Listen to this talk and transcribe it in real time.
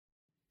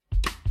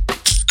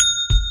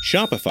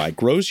Shopify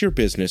grows your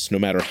business no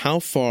matter how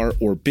far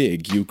or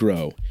big you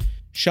grow.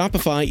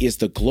 Shopify is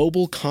the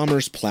global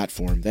commerce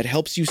platform that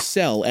helps you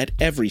sell at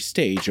every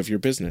stage of your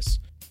business.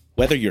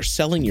 Whether you're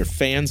selling your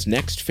fans'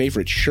 next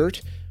favorite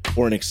shirt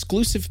or an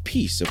exclusive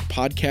piece of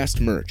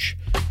podcast merch,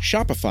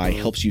 Shopify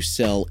helps you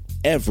sell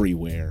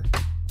everywhere.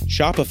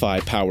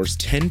 Shopify powers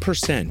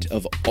 10%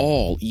 of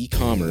all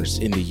e-commerce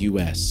in the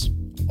U.S.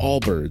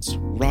 Allbirds,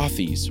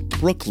 Rothy's,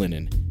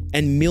 Brooklinen,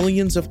 and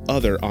millions of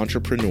other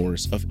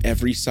entrepreneurs of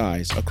every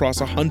size across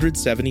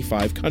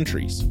 175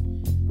 countries.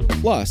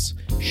 Plus,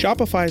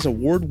 Shopify's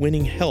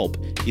award-winning help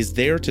is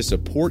there to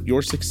support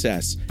your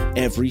success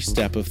every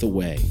step of the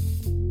way.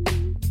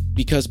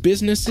 Because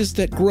businesses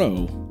that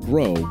grow,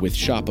 grow with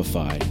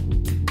Shopify.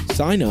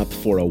 Sign up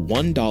for a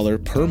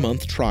 $1 per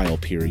month trial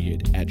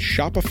period at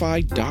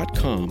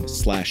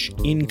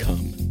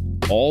shopify.com/income,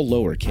 all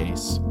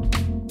lowercase.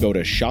 Go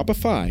to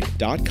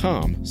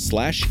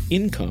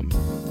shopify.com/income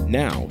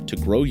now to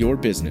grow your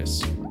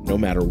business, no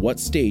matter what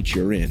stage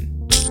you're in.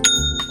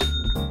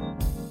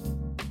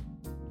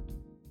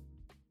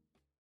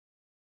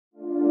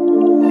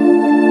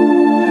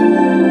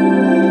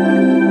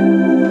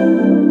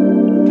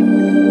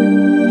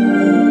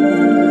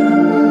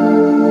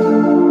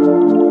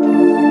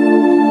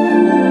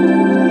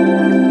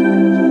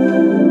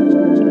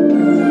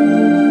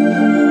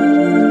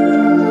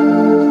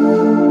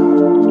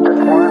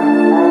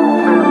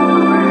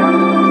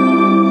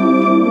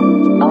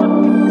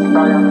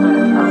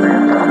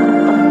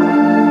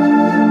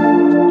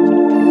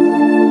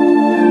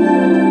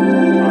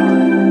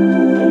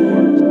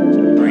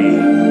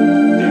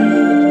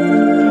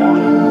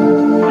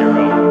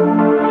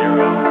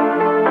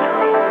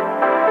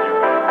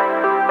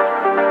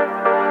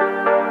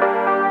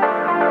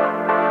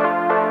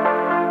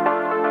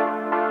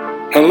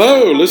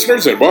 Hello,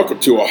 listeners, and welcome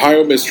to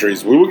Ohio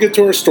Mysteries. We will get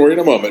to our story in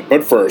a moment,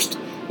 but first,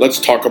 let's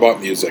talk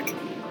about music.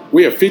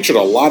 We have featured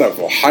a lot of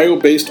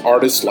Ohio-based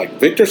artists like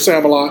Victor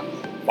Samalot,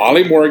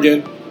 Molly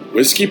Morgan,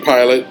 Whiskey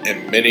Pilot,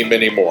 and many,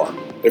 many more.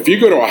 If you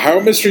go to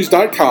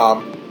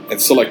OhioMysteries.com and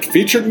select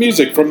Featured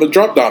Music from the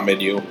drop-down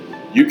menu,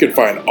 you can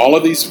find all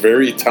of these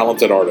very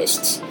talented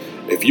artists.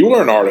 If you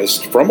are an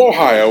artist from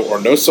Ohio or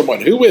know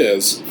someone who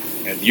is,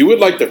 and you would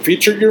like to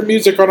feature your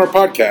music on our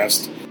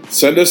podcast,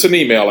 send us an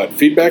email at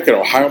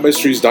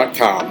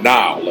feedback@ohiomysteries.com.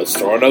 Now, let's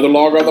throw another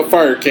log on the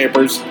fire,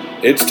 campers.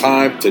 It's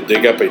time to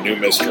dig up a new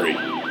mystery.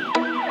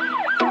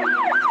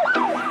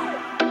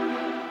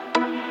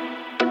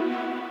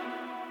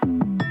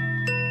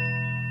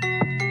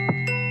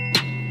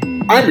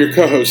 I'm your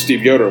co-host,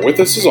 Steve Yoder, and with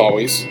us, as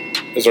always,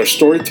 is our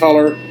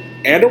storyteller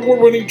and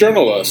award-winning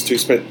journalist who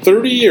spent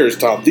 30 years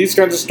telling these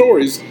kinds of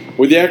stories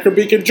with the Akron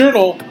Beacon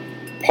Journal,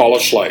 Paula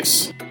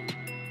Schleiss.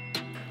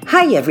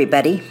 Hi,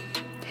 everybody.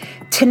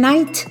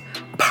 Tonight,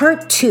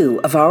 part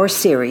 2 of our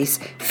series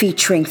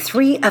featuring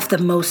 3 of the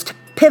most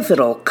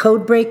pivotal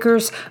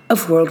codebreakers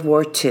of World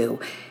War II,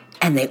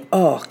 and they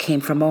all came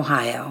from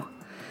Ohio.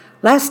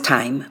 Last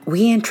time,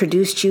 we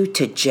introduced you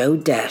to Joe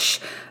Desch,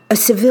 a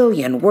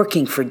civilian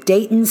working for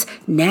Dayton's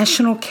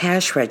National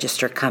Cash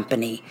Register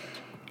Company,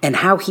 and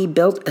how he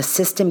built a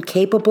system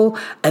capable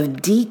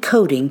of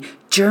decoding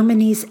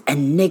Germany's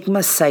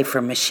Enigma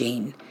cipher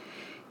machine.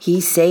 He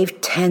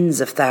saved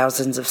tens of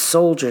thousands of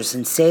soldiers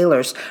and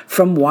sailors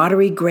from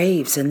watery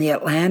graves in the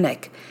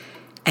Atlantic,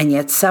 and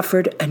yet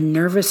suffered a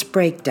nervous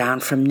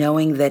breakdown from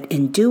knowing that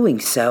in doing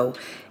so,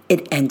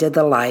 it ended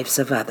the lives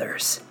of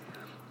others.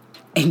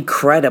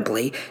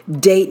 Incredibly,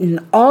 Dayton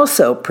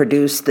also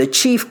produced the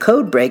chief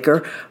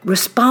codebreaker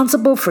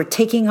responsible for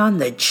taking on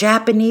the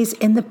Japanese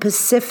in the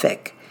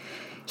Pacific.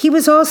 He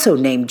was also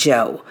named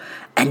Joe,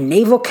 a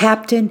naval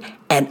captain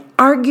and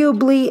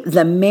arguably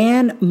the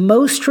man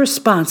most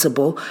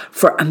responsible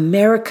for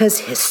America's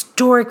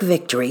historic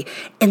victory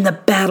in the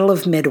Battle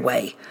of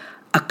Midway,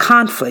 a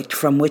conflict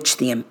from which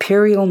the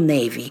Imperial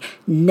Navy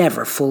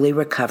never fully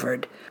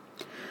recovered.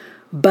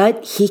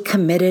 But he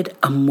committed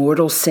a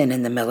mortal sin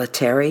in the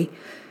military.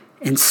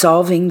 In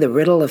solving the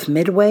riddle of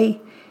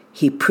Midway,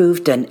 he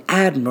proved an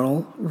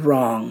admiral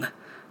wrong,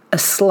 a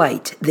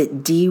slight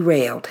that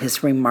derailed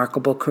his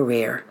remarkable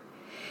career.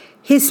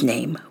 His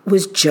name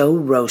was Joe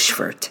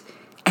Rochefort,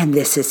 and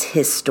this is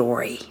his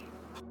story.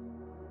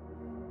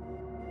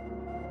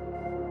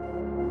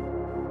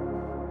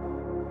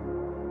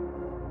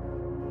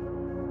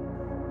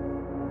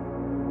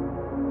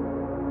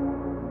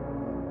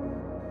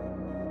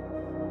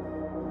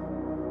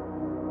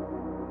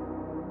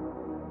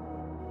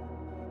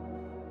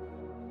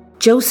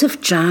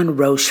 Joseph John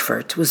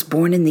Rochefort was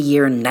born in the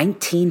year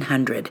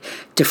 1900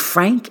 to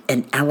Frank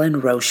and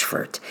Ellen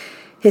Rochefort.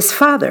 His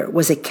father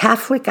was a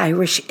Catholic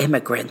Irish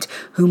immigrant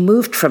who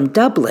moved from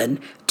Dublin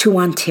to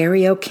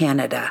Ontario,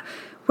 Canada,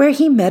 where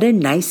he met a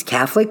nice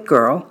Catholic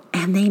girl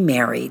and they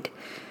married.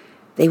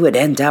 They would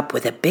end up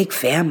with a big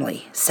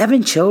family,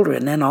 7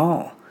 children in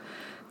all.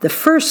 The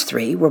first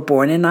 3 were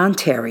born in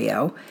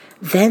Ontario.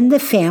 Then the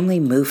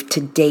family moved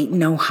to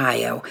Dayton,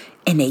 Ohio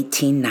in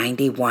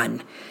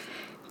 1891.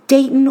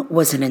 Dayton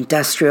was an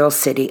industrial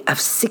city of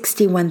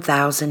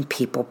 61,000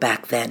 people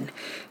back then,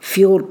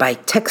 fueled by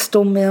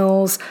textile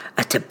mills,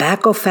 a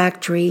tobacco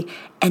factory,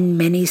 and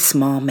many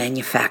small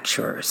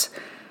manufacturers.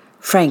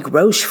 Frank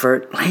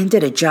Rochefort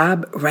landed a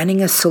job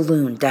running a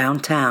saloon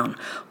downtown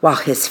while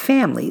his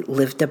family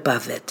lived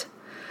above it.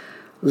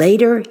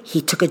 Later,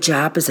 he took a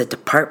job as a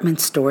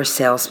department store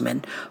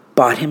salesman,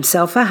 bought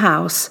himself a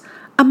house,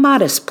 a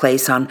modest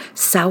place on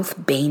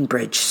South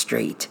Bainbridge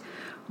Street,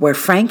 where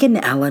Frank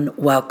and Ellen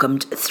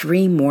welcomed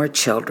 3 more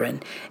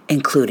children,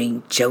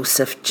 including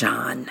Joseph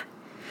John.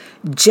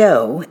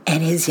 Joe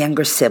and his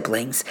younger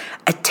siblings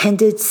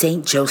attended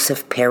St.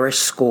 Joseph Parish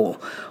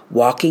School,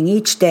 walking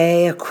each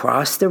day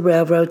across the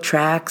railroad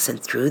tracks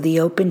and through the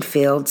open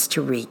fields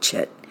to reach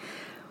it.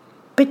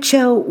 But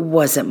Joe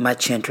wasn't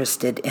much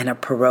interested in a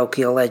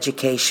parochial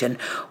education.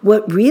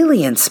 What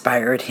really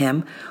inspired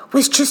him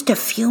was just a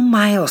few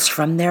miles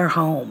from their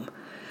home,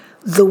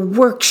 the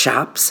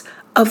workshops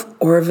of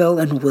Orville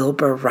and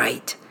Wilbur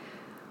Wright.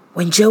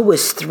 When Joe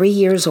was 3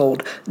 years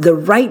old, the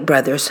Wright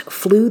brothers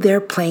flew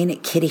their plane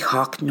at Kitty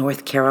Hawk,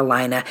 North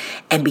Carolina,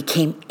 and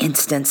became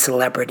instant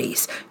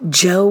celebrities.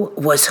 Joe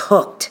was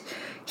hooked.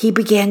 He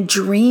began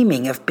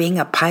dreaming of being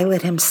a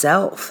pilot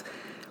himself.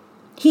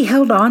 He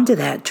held on to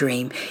that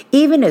dream,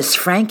 even as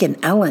Frank and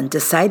Ellen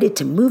decided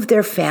to move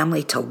their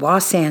family to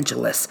Los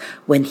Angeles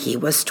when he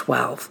was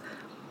 12.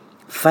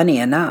 Funny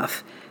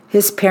enough,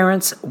 his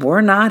parents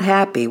were not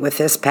happy with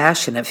this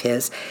passion of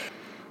his.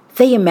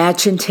 They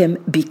imagined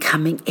him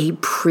becoming a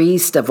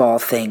priest of all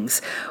things,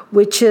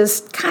 which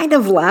is kind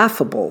of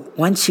laughable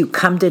once you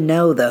come to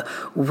know the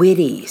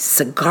witty,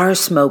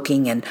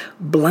 cigar-smoking, and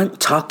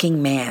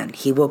blunt-talking man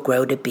he will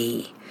grow to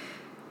be.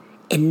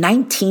 In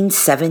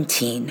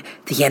 1917,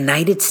 the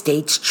United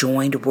States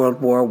joined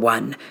World War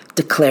I,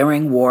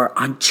 declaring war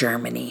on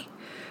Germany.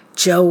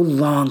 Joe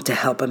longed to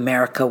help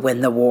America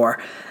win the war,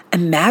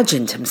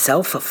 imagined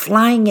himself a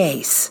flying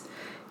ace.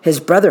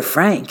 His brother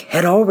Frank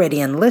had already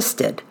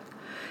enlisted.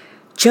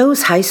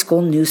 Joe's high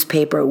school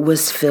newspaper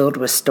was filled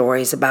with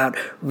stories about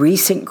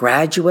recent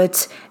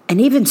graduates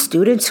and even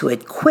students who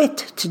had quit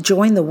to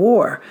join the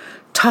war,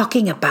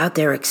 talking about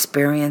their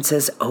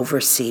experiences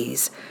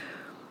overseas.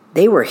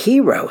 They were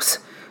heroes,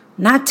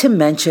 not to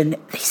mention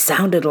they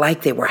sounded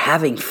like they were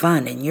having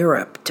fun in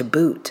Europe to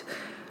boot.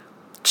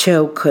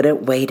 Joe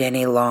couldn't wait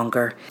any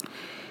longer.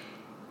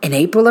 In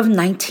April of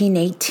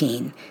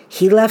 1918,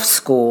 he left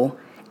school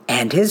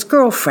and his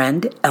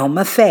girlfriend,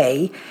 Elma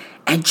Fay,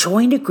 and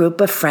joined a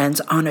group of friends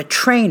on a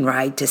train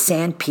ride to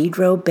San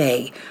Pedro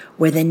Bay,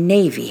 where the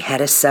Navy had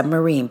a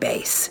submarine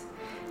base.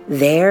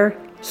 There,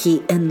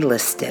 he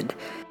enlisted.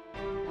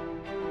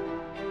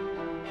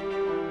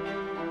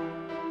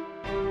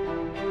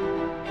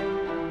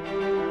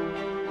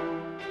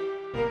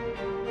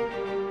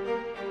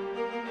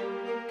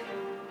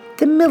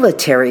 The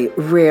military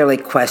rarely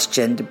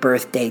questioned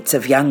birth dates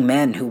of young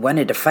men who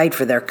wanted to fight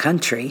for their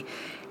country,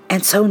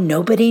 and so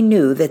nobody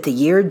knew that the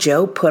year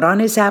Joe put on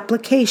his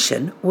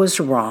application was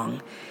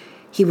wrong.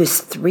 He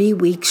was 3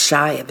 weeks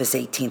shy of his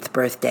 18th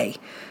birthday,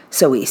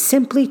 so he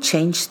simply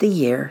changed the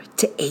year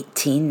to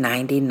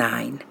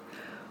 1899.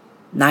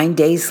 9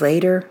 days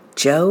later,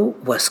 Joe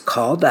was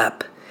called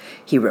up.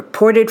 He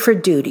reported for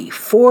duty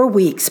 4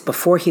 weeks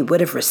before he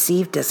would have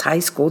received his high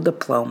school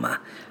diploma.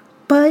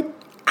 But,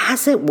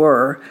 as it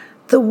were,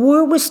 the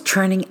war was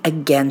turning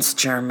against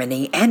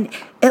Germany, and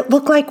it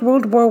looked like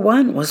World War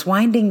I was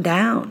winding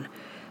down.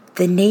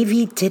 The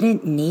Navy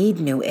didn't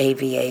need new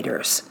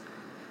aviators.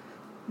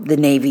 The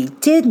Navy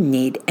did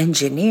need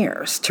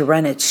engineers to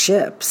run its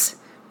ships,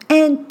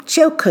 and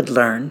Joe could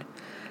learn.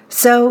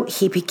 So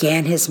he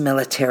began his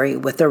military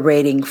with a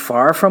rating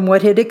far from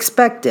what he'd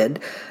expected,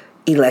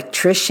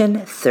 electrician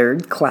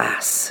 3rd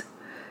class.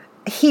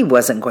 He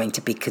wasn't going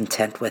to be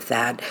content with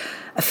that.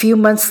 A few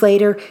months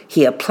later,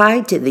 he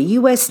applied to the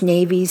U.S.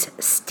 Navy's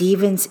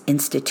Stevens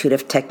Institute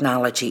of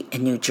Technology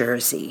in New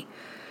Jersey.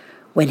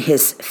 When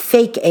his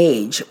fake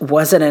age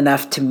wasn't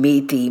enough to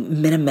meet the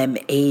minimum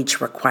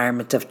age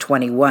requirement of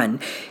 21,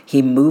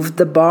 he moved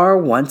the bar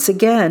once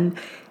again,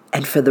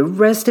 and for the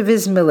rest of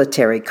his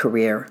military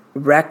career,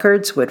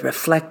 records would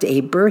reflect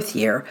a birth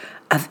year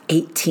of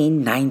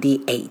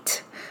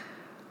 1898.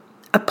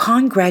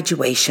 Upon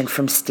graduation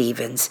from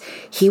Stevens,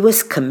 he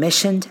was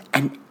commissioned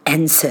an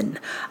ensign,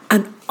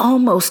 an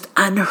almost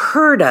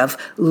unheard-of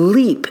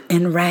leap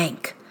in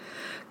rank.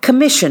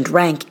 Commissioned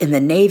rank in the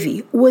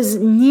Navy was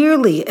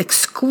nearly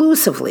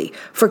exclusively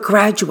for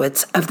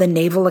graduates of the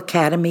Naval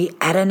Academy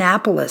at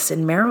Annapolis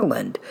in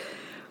Maryland.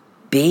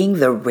 Being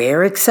the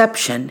rare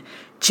exception,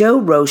 Joe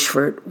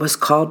Rochefort was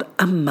called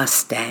a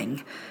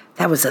Mustang.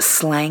 That was a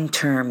slang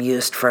term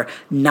used for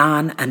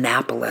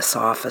non-Annapolis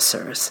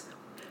officers.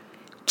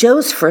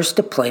 Joe's first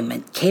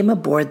deployment came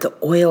aboard the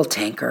oil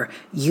tanker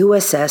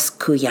USS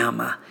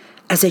Kuyama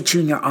as a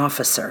junior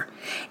officer,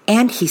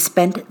 and he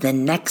spent the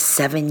next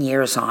 7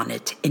 years on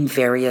it in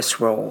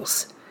various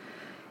roles.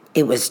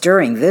 It was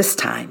during this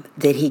time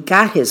that he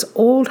got his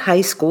old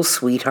high school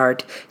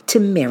sweetheart to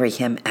marry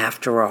him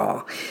after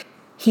all.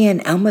 He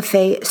and Elma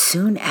Faye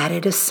soon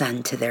added a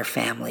son to their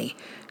family,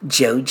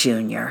 Joe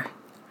Jr.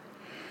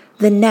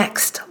 The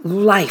next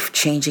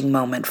life-changing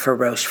moment for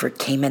Rochefort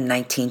came in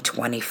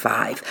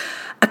 1925.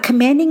 A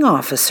commanding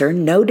officer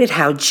noted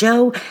how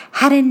Joe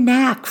had a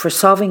knack for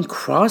solving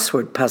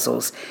crossword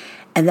puzzles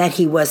and that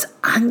he was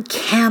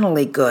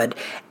uncannily good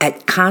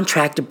at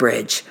contract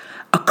bridge,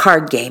 a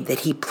card game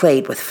that he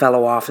played with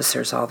fellow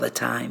officers all the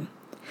time.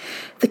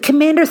 The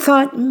commander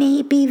thought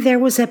maybe there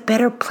was a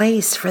better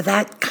place for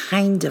that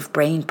kind of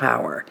brain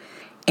power,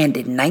 and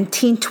in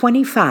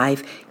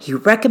 1925, he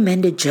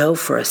recommended Joe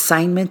for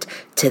assignment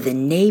to the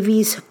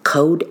Navy's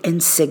Code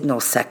and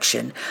Signal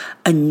Section,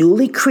 a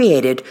newly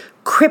created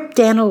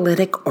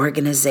cryptanalytic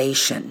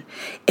organization.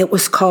 It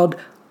was called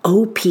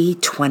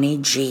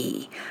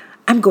OP-20G.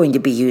 I'm going to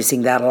be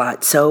using that a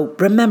lot, so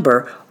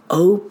remember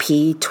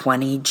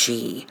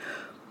OP-20G.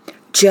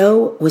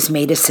 Joe was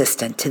made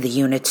assistant to the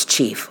unit's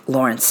chief,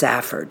 Lawrence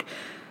Safford.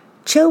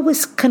 Joe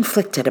was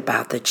conflicted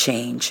about the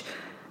change.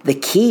 The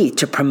key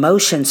to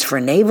promotions for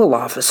naval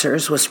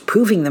officers was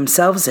proving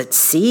themselves at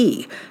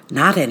sea,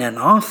 not in an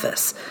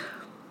office.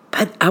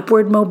 But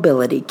upward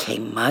mobility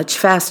came much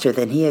faster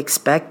than he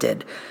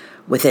expected.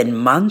 Within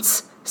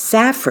months,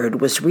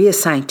 Safford was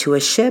reassigned to a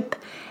ship,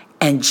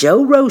 and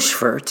Joe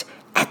Rochefort,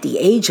 at the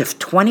age of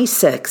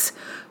 26,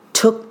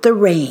 took the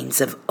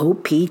reins of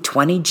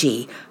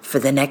OP-20G for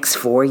the next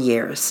 4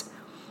 years.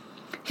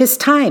 His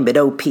time at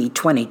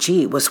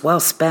OP-20G was well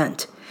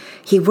spent.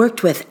 He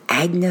worked with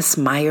Agnes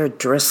Meyer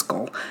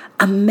Driscoll,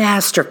 a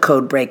master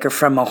codebreaker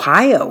from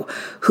Ohio,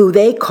 who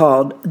they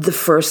called the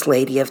First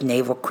Lady of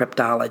Naval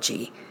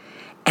Cryptology.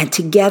 And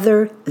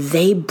together,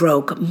 they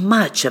broke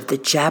much of the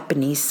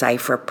Japanese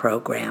cipher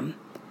program.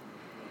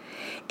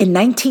 In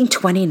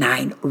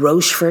 1929,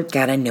 Rochefort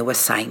got a new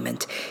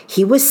assignment.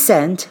 He was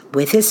sent,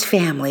 with his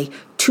family,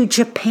 to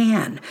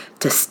Japan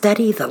to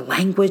study the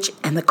language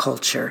and the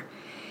culture.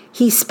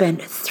 He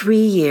spent 3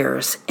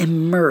 years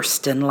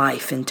immersed in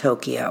life in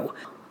Tokyo.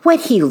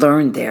 What he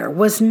learned there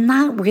was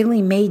not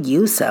really made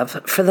use of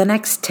for the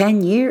next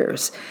 10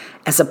 years,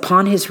 as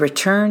upon his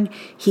return,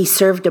 he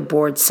served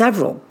aboard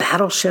several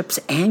battleships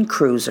and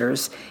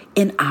cruisers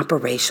in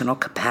operational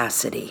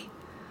capacity.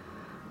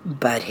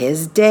 But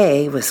his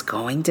day was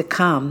going to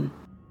come.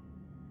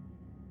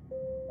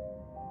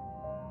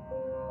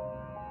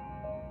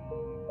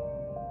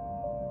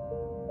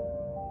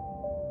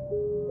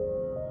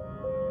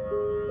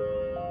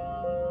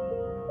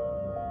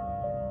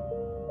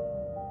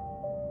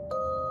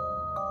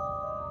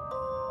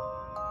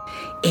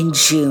 In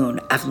June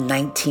of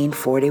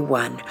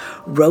 1941,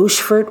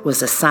 Rochefort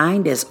was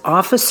assigned as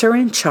officer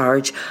in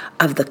charge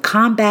of the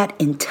Combat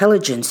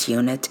Intelligence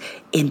Unit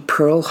in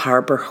Pearl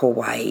Harbor,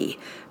 Hawaii,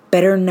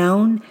 better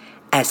known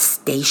as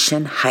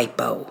Station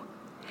Hypo.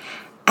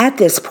 At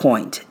this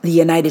point, the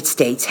United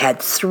States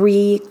had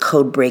 3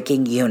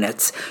 code-breaking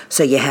units.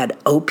 So you had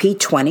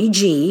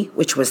OP-20G,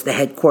 which was the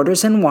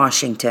headquarters in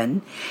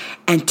Washington,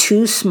 and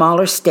 2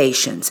 smaller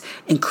stations,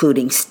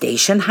 including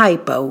Station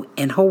Hypo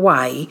in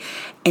Hawaii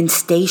and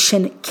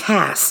Station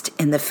Cast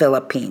in the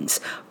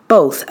Philippines,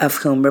 both of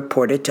whom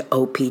reported to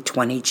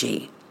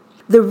OP-20G.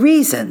 The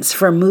reasons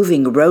for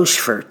moving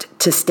Rochefort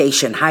to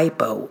Station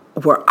Hypo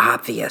were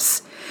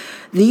obvious.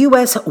 The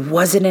U.S.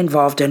 wasn't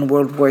involved in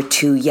World War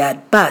II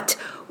yet, but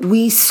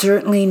we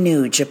certainly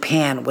knew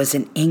Japan was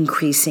an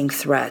increasing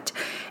threat,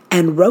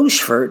 and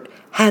Rochefort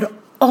had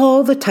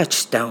all the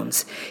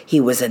touchstones. He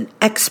was an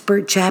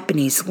expert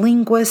Japanese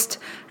linguist,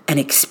 an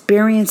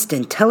experienced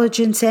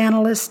intelligence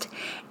analyst,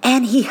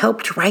 and he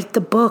helped write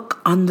the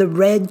book on the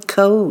Red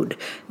Code,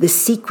 the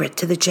secret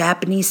to the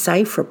Japanese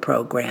cipher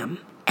program.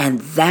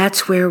 And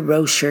that's where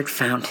Rochefort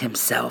found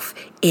himself,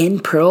 in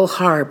Pearl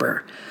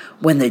Harbor,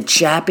 when the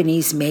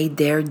Japanese made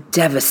their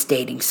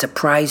devastating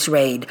surprise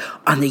raid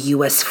on the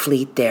U.S.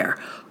 fleet there,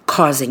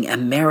 causing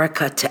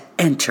America to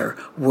enter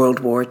World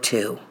War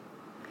II.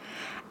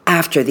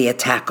 After the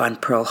attack on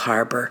Pearl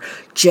Harbor,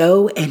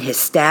 Joe and his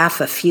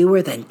staff of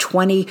fewer than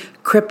 20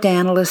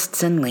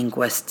 cryptanalysts and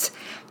linguists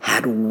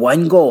had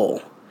one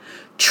goal: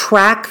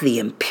 track the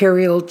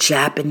Imperial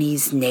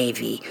Japanese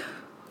Navy,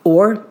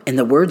 or, in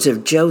the words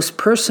of Joe's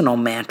personal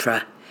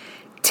mantra,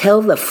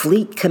 tell the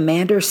fleet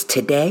commanders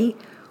today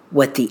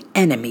what the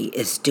enemy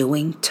is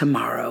doing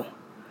tomorrow.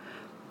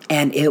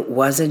 And it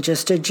wasn't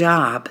just a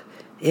job,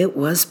 it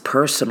was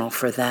personal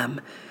for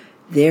them.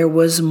 There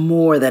was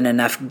more than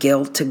enough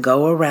guilt to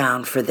go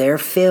around for their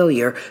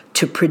failure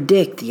to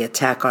predict the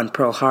attack on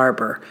Pearl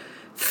Harbor,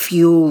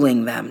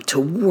 fueling them to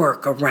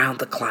work around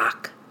the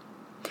clock.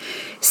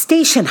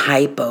 Station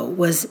Hypo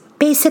was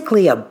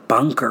basically a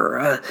bunker,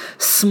 a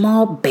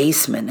small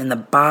basement in the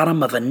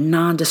bottom of a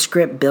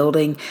nondescript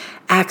building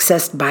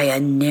accessed by a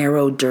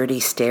narrow, dirty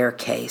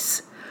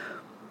staircase.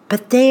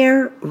 But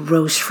there,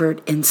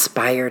 Rochefort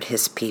inspired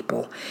his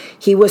people.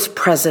 He was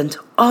present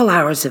all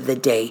hours of the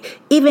day,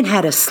 even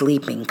had a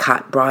sleeping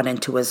cot brought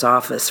into his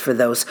office for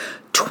those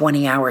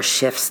 20-hour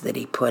shifts that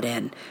he put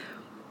in.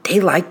 They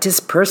liked his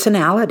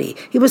personality.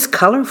 He was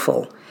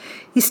colorful.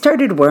 He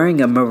started wearing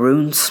a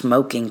maroon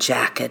smoking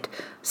jacket.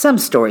 Some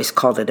stories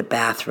called it a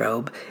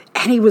bathrobe,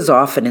 and he was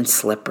often in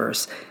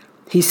slippers.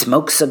 He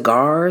smoked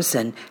cigars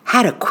and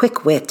had a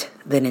quick wit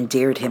that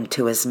endeared him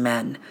to his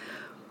men.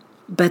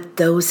 But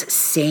those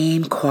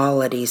same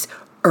qualities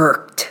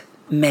irked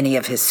many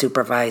of his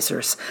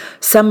supervisors,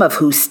 some of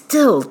who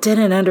still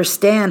didn't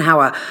understand how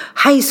a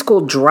high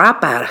school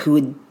dropout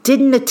who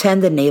didn't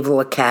attend the Naval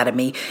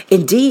Academy,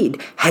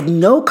 indeed had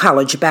no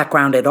college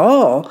background at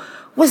all,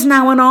 was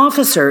now an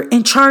officer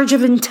in charge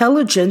of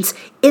intelligence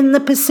in the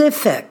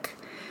Pacific.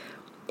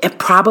 It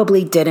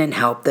probably didn't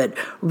help that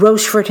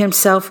Rochefort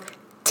himself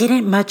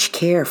didn't much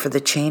care for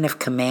the chain of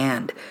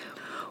command.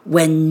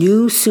 When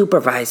new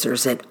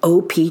supervisors at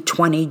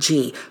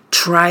OP-20G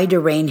tried to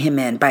rein him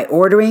in by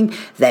ordering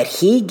that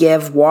he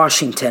give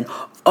Washington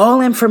all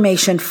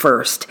information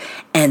first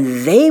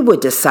and they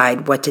would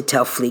decide what to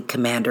tell fleet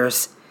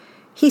commanders,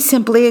 he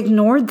simply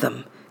ignored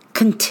them,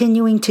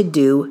 continuing to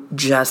do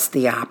just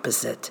the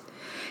opposite.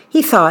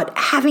 He thought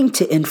having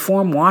to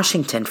inform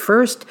Washington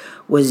first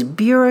was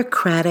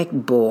bureaucratic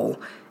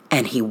bull,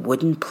 and he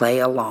wouldn't play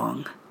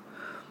along.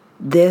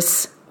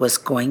 This was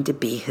going to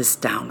be his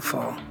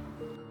downfall.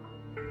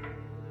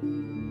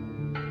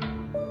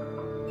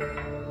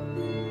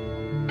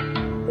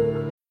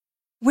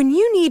 When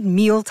you need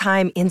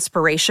mealtime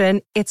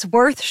inspiration, it's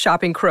worth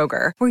shopping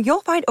Kroger, where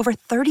you'll find over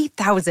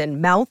 30,000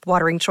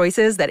 mouth-watering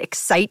choices that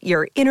excite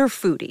your inner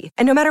foodie.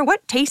 And no matter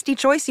what tasty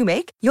choice you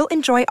make, you'll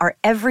enjoy our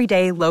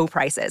everyday low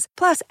prices,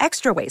 plus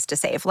extra ways to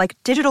save, like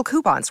digital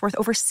coupons worth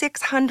over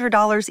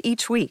 $600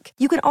 each week.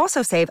 You can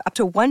also save up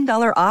to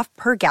 $1 off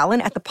per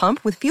gallon at the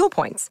pump with fuel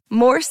points.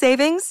 More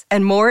savings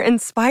and more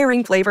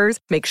inspiring flavors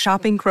make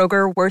shopping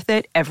Kroger worth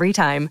it every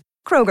time.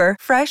 Kroger,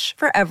 fresh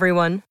for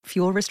everyone.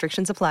 Fuel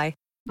restrictions apply.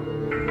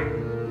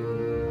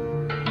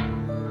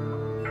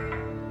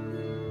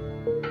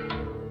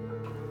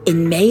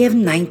 In May of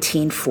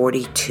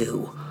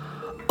 1942,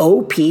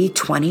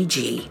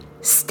 OP-20G,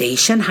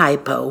 Station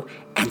Hypo,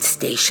 and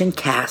Station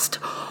Cast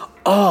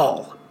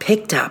all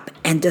picked up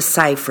and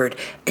deciphered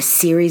a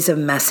series of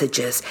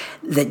messages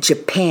that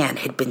Japan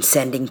had been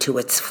sending to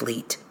its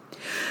fleet.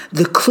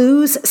 The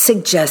clues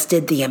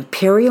suggested the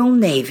Imperial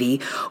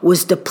Navy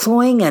was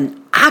deploying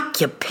an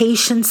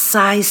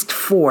occupation-sized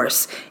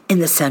force in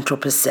the Central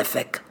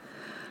Pacific.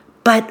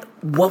 But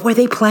what were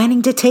they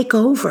planning to take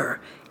over,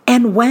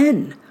 and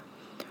when?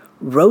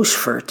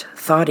 Rochefort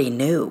thought he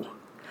knew.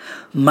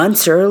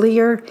 Months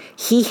earlier,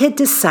 he had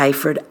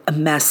deciphered a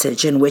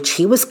message in which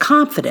he was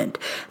confident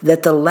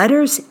that the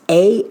letters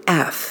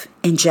AF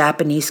in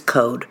Japanese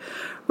code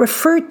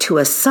referred to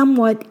a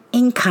somewhat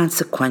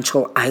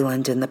inconsequential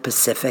island in the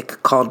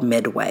Pacific called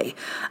Midway,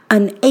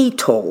 an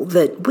atoll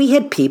that we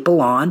had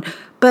people on,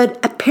 but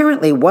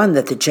apparently one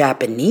that the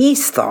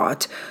Japanese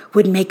thought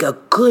would make a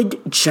good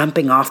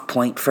jumping-off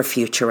point for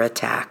future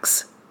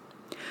attacks.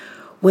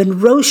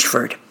 When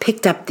Rochefort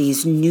picked up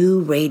these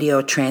new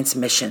radio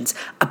transmissions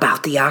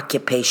about the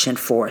occupation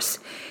force,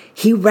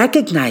 he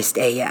recognized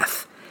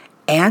AF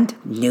and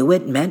knew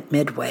it meant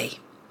Midway.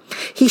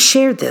 He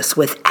shared this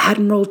with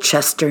Admiral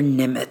Chester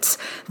Nimitz,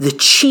 the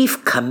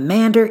chief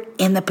commander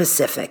in the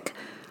Pacific.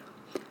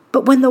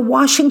 But when the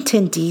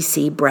Washington,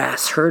 D.C.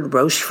 brass heard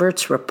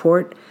Rochefort's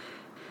report,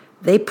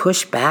 they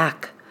pushed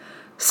back.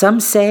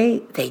 Some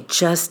say they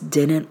just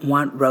didn't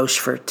want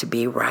Rochefort to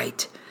be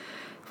right.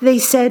 They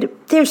said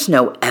there's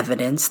no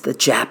evidence the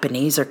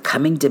Japanese are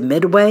coming to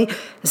Midway.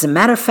 As a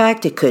matter of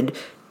fact, it could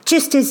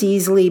just as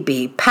easily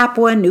be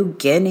Papua New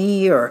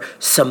Guinea or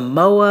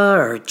Samoa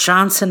or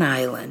Johnson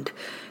Island.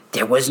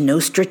 There was no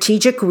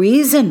strategic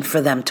reason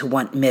for them to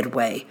want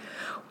Midway.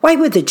 Why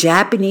would the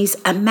Japanese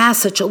amass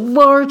such a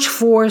large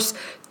force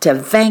to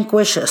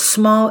vanquish a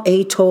small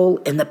atoll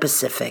in the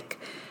Pacific?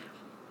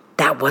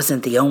 That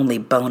wasn't the only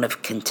bone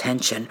of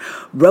contention.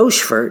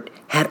 Rochefort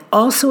had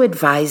also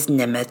advised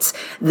Nimitz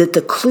that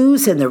the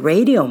clues in the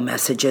radio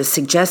messages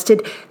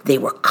suggested they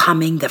were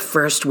coming the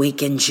first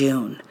week in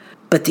June.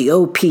 But the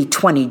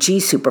OP-20G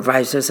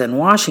supervisors in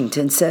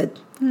Washington said,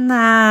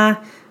 nah,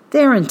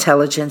 their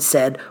intelligence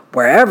said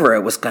wherever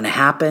it was going to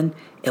happen,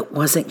 it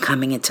wasn't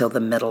coming until the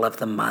middle of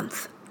the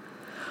month.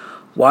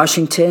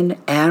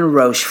 Washington and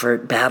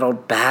Rochefort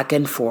battled back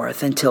and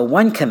forth until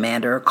one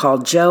commander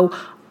called Joe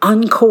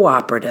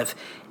uncooperative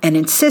and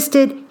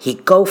insisted he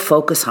go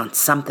focus on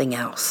something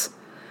else.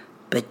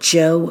 But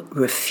Joe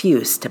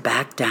refused to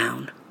back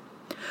down.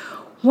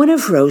 One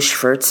of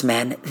Rochefort's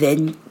men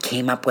then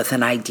came up with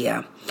an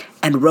idea,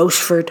 and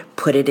Rochefort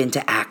put it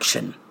into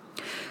action.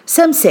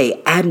 Some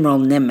say Admiral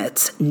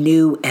Nimitz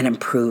knew and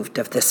approved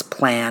of this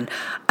plan.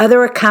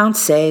 Other accounts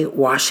say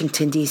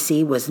Washington,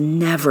 D.C. was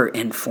never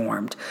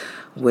informed,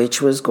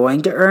 which was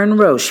going to earn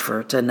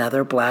Rochefort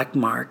another black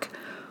mark.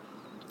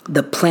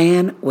 The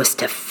plan was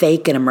to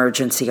fake an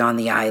emergency on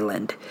the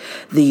island.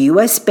 The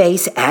U.S.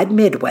 base at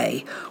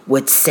Midway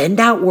would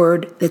send out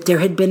word that there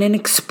had been an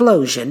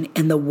explosion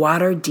in the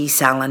water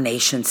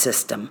desalination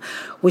system,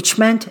 which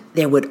meant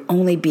there would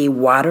only be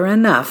water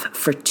enough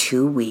for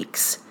 2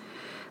 weeks.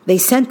 They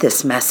sent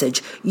this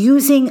message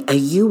using a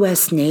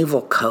U.S.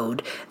 naval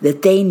code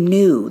that they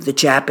knew the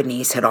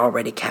Japanese had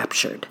already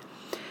captured.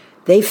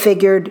 They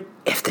figured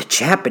if the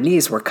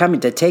Japanese were coming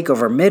to take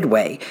over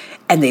Midway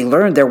and they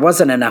learned there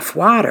wasn't enough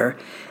water,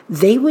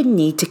 they would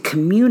need to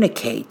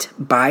communicate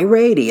by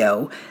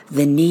radio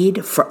the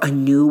need for a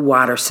new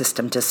water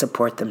system to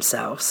support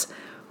themselves.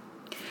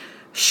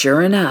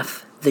 Sure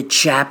enough, the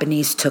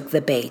Japanese took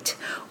the bait.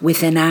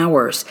 Within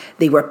hours,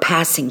 they were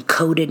passing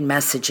coded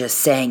messages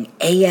saying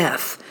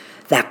AF,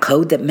 that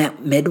code that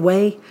meant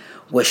Midway,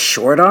 was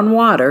short on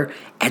water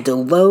and to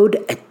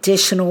load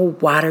additional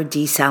water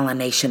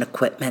desalination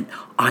equipment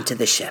onto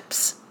the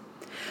ships.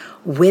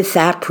 With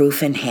that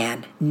proof in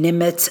hand,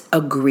 Nimitz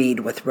agreed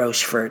with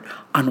Rochefort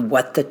on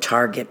what the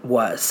target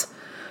was.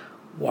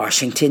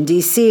 Washington,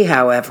 D.C.,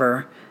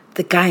 however,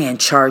 the guy in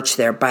charge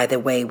there, by the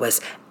way,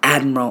 was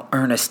Admiral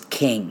Ernest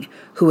King,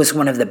 who was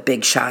one of the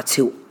big shots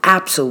who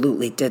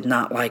absolutely did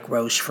not like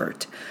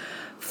Rochefort,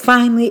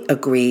 finally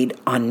agreed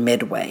on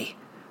Midway,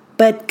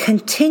 but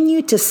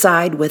continued to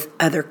side with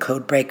other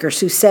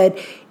codebreakers who said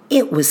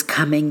it was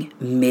coming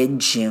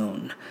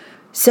mid-June.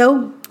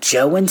 So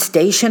Joe and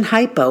Station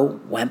Hypo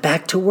went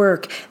back to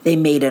work. They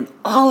made an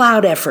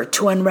all-out effort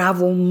to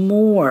unravel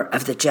more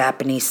of the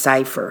Japanese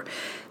cipher.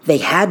 They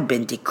had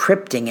been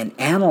decrypting and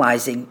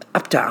analyzing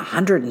up to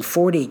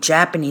 140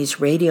 Japanese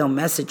radio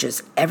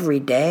messages every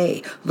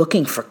day,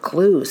 looking for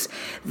clues.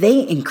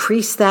 They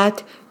increased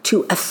that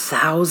to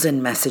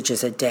 1,000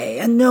 messages a day,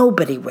 and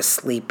nobody was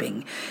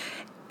sleeping.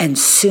 And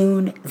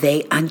soon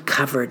they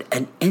uncovered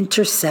an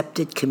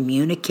intercepted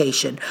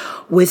communication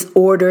with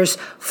orders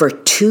for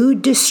 2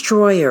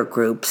 destroyer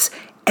groups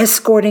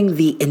escorting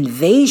the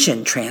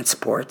invasion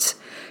transports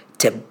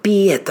to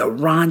be at the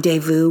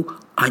rendezvous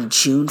on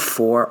June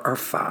 4 or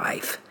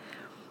 5.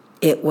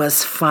 It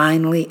was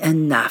finally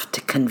enough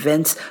to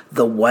convince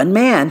the one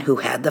man who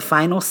had the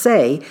final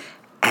say,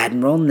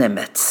 Admiral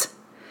Nimitz.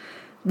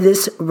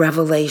 This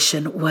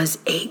revelation was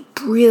a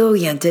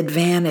brilliant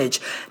advantage.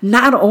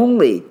 Not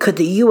only could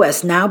the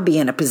U.S. now be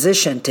in a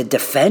position to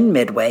defend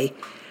Midway,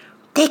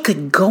 they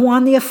could go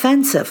on the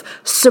offensive,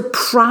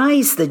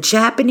 surprise the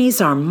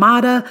Japanese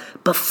armada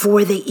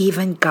before they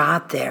even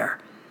got there.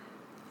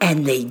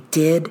 And they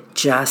did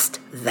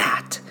just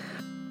that.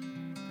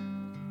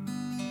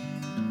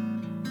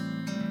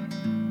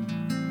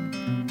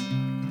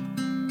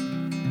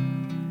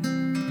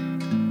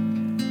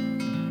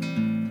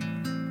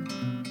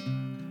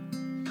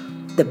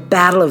 The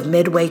Battle of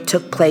Midway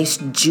took place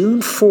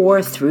June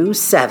 4 through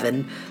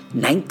 7,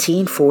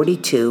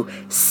 1942,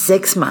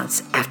 6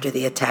 months after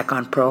the attack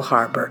on Pearl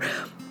Harbor.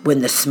 When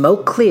the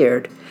smoke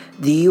cleared,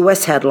 the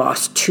U.S. had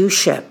lost 2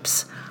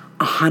 ships,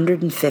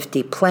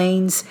 150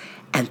 planes,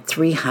 and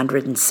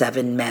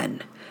 307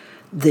 men.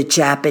 The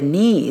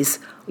Japanese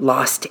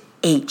lost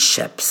 8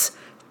 ships,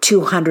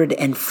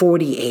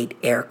 248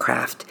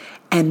 aircraft,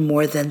 and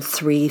more than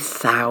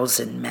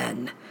 3,000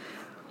 men.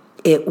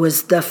 It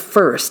was the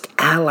first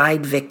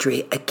Allied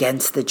victory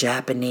against the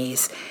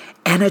Japanese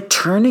and a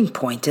turning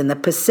point in the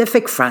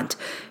Pacific Front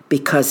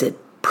because it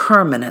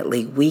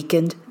permanently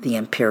weakened the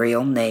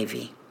Imperial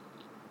Navy.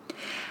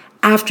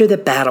 After the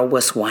battle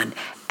was won,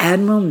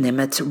 Admiral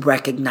Nimitz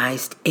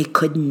recognized it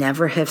could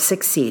never have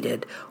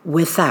succeeded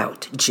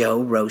without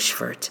Joe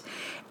Rochefort,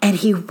 and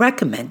he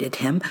recommended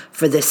him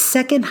for the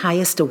second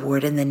highest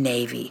award in the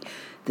Navy,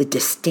 the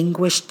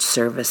Distinguished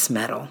Service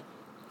Medal.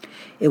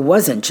 It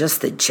wasn't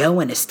just that Joe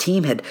and his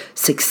team had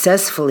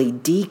successfully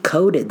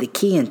decoded the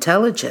key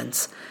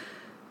intelligence,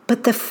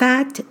 but the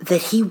fact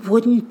that he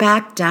wouldn't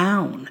back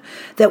down,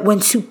 that when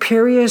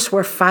superiors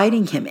were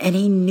fighting him and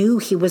he knew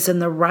he was in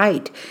the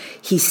right,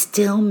 he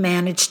still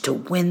managed to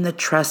win the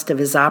trust of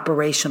his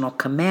operational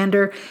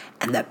commander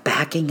and the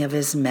backing of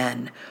his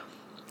men.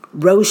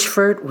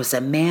 Rochefort was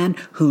a man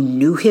who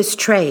knew his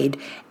trade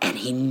and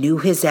he knew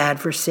his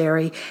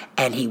adversary,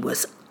 and he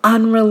was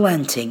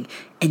unrelenting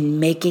in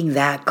making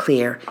that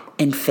clear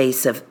in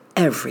face of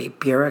every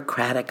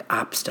bureaucratic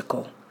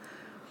obstacle.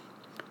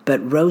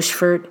 But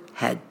Rochefort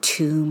had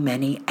too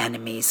many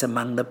enemies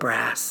among the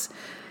brass.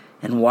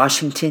 In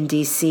Washington,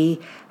 D.C.,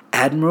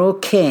 Admiral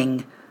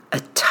King,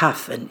 a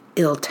tough and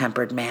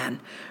ill-tempered man,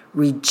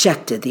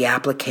 rejected the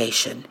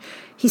application.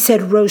 He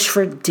said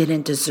Rochefort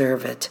didn't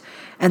deserve it,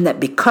 and that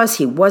because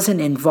he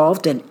wasn't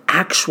involved in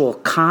actual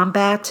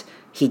combat,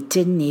 he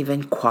didn't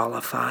even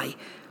qualify.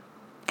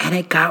 And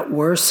it got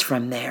worse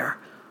from there.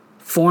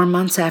 4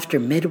 months after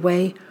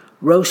Midway,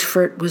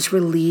 Rochefort was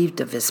relieved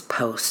of his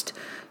post,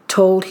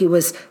 told he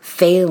was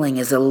failing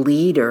as a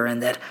leader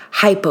and that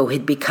Hypo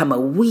had become a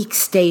weak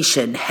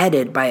station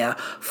headed by a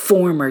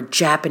former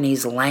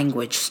Japanese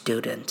language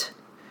student.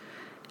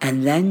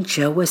 And then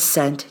Joe was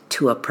sent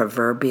to a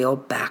proverbial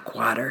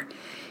backwater.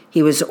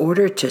 He was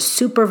ordered to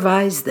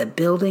supervise the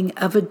building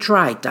of a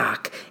dry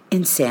dock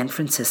in San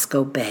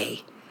Francisco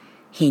Bay.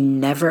 He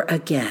never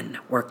again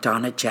worked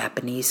on a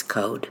Japanese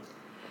code.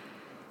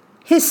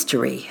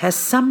 History has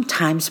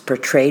sometimes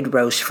portrayed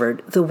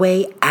Rochefort the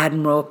way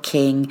Admiral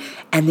King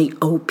and the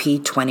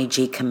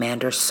OP-20G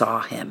commander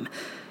saw him.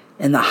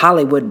 In the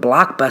Hollywood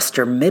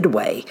blockbuster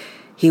Midway,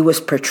 he was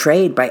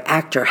portrayed by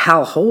actor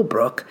Hal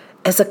Holbrook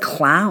as a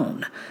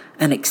clown,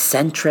 an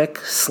eccentric,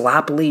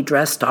 sloppily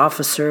dressed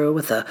officer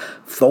with a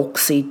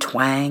folksy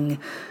twang.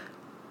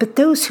 But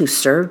those who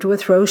served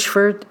with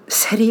Rochefort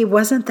said he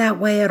wasn't that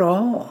way at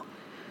all.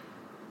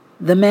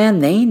 The man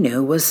they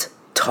knew was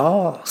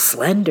tall,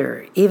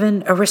 slender,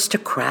 even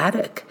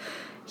aristocratic.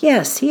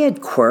 Yes, he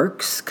had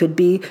quirks, could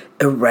be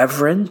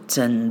irreverent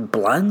and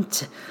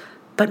blunt,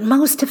 but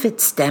most of it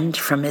stemmed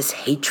from his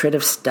hatred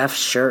of stuffed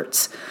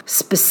shirts,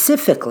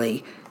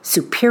 specifically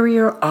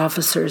superior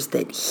officers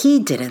that he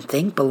didn't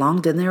think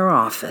belonged in their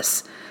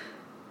office.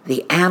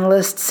 The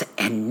analysts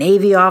and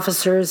Navy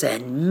officers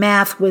and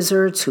math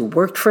wizards who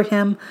worked for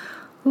him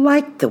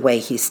liked the way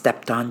he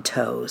stepped on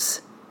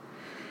toes.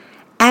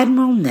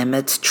 Admiral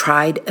Nimitz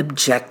tried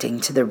objecting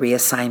to the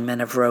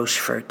reassignment of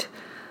Rochefort,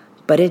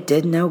 but it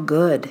did no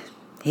good.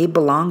 He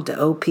belonged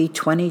to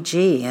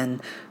OP-20G,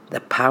 and the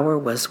power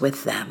was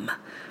with them.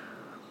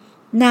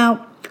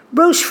 Now,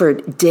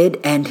 Rochefort did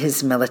end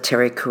his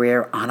military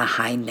career on a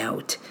high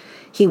note.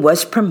 He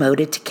was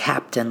promoted to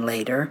captain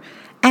later,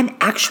 and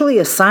actually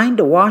assigned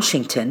to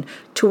Washington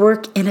to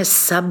work in a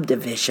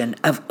subdivision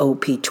of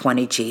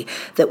OP-20G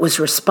that was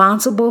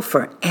responsible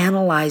for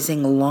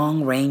analyzing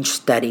long-range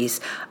studies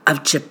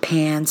of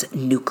Japan's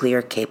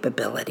nuclear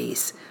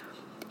capabilities.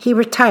 He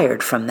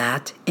retired from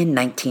that in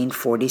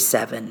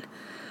 1947.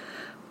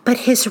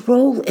 But his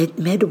role at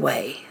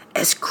Midway,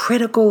 as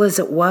critical as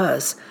it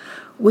was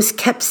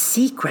kept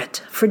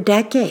secret for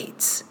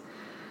decades.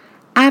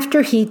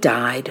 After he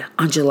died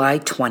on July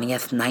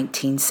 20th,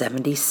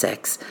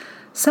 1976,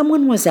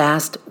 someone was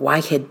asked why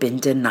he had been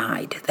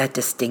denied that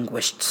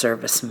Distinguished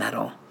Service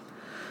Medal.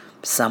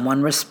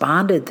 Someone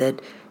responded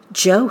that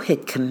Joe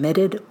had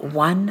committed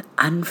one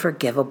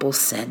unforgivable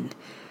sin.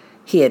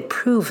 He had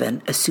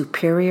proven a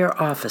superior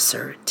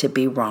officer to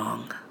be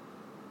wrong.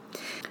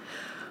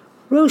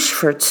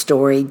 Rochefort's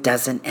story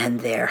doesn't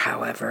end there,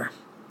 however,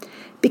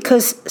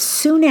 because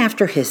soon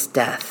after his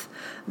death,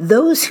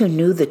 those who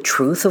knew the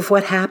truth of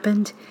what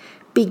happened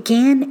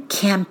began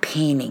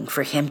campaigning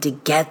for him to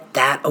get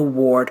that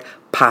award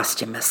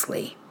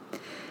posthumously.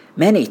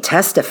 Many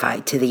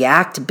testified to the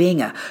act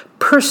being a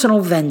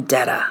personal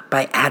vendetta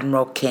by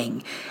Admiral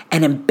King,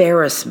 an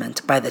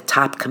embarrassment by the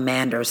top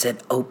commanders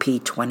at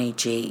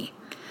OP-20G.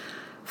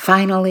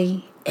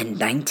 Finally, in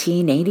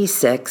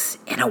 1986,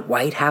 in a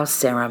White House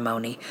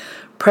ceremony,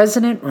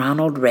 President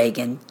Ronald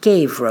Reagan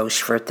gave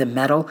Rochefort the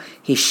medal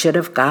he should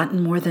have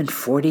gotten more than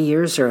 40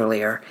 years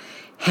earlier,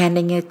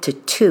 handing it to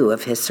two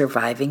of his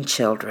surviving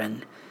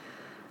children.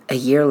 A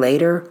year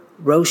later,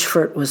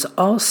 Rochefort was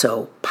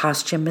also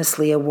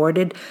posthumously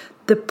awarded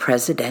the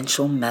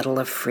Presidential Medal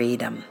of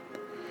Freedom.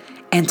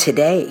 And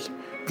today,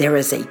 there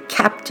is a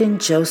Captain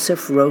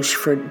Joseph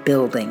Rochefort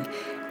building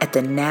at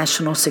the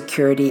National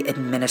Security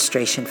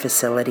Administration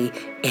facility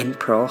in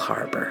Pearl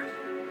Harbor.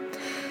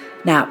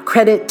 Now,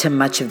 credit to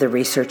much of the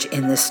research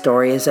in this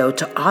story is owed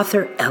to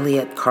author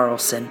Elliot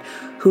Carlson,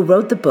 who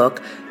wrote the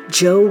book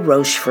Joe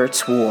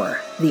Rochefort's War,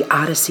 The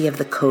Odyssey of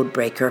the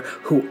Codebreaker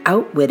Who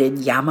Outwitted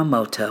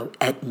Yamamoto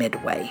at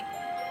Midway.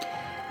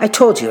 I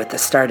told you at the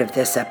start of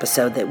this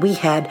episode that we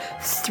had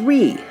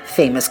 3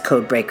 famous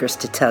codebreakers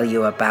to tell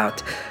you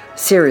about.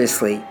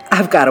 Seriously,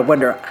 I've got to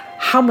wonder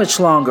how much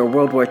longer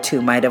World War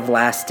II might have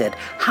lasted,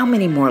 how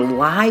many more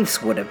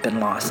lives would have been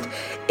lost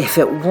if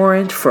it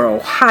weren't for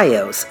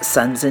Ohio's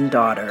sons and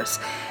daughters.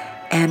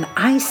 And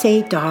I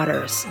say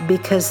daughters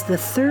because the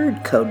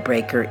third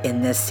codebreaker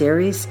in this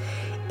series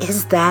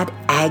is that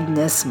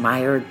Agnes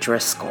Meyer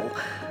Driscoll,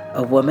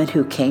 a woman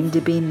who came to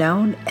be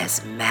known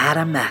as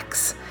Madam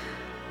X.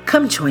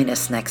 Come join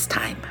us next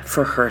time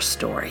for her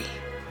story.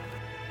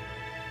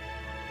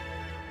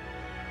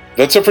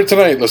 That's it for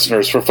tonight,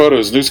 listeners. For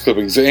photos, news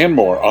clippings, and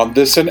more on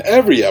this and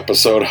every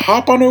episode,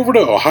 hop on over to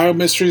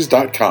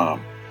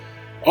OhioMysteries.com.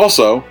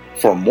 Also,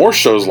 for more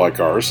shows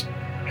like ours,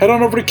 head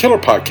on over to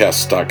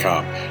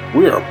KillerPodcasts.com.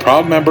 We are a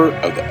proud member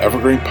of the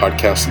Evergreen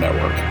Podcast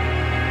Network.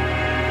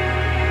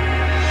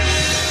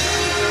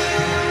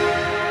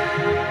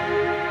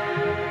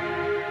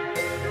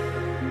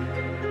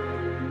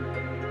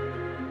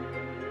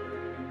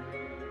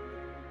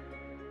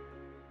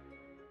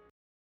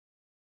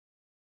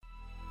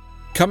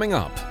 Coming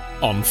up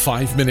on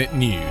 5 Minute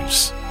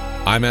News,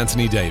 I'm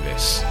Anthony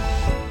Davis.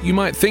 You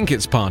might think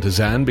it's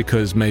partisan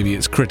because maybe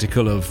it's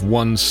critical of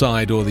one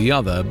side or the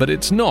other, but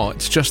it's not,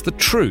 it's just the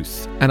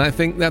truth. And I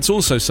think that's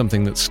also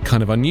something that's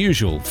kind of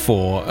unusual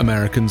for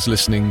Americans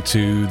listening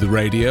to the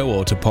radio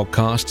or to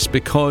podcasts,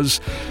 because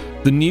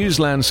the news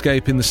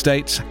landscape in the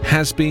States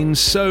has been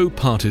so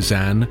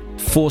partisan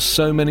for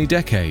so many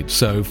decades.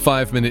 So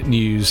 5 Minute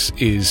News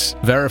is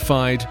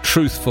verified,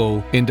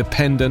 truthful,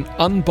 independent,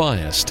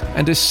 unbiased,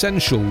 and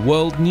essential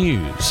world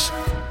news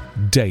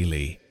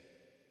daily.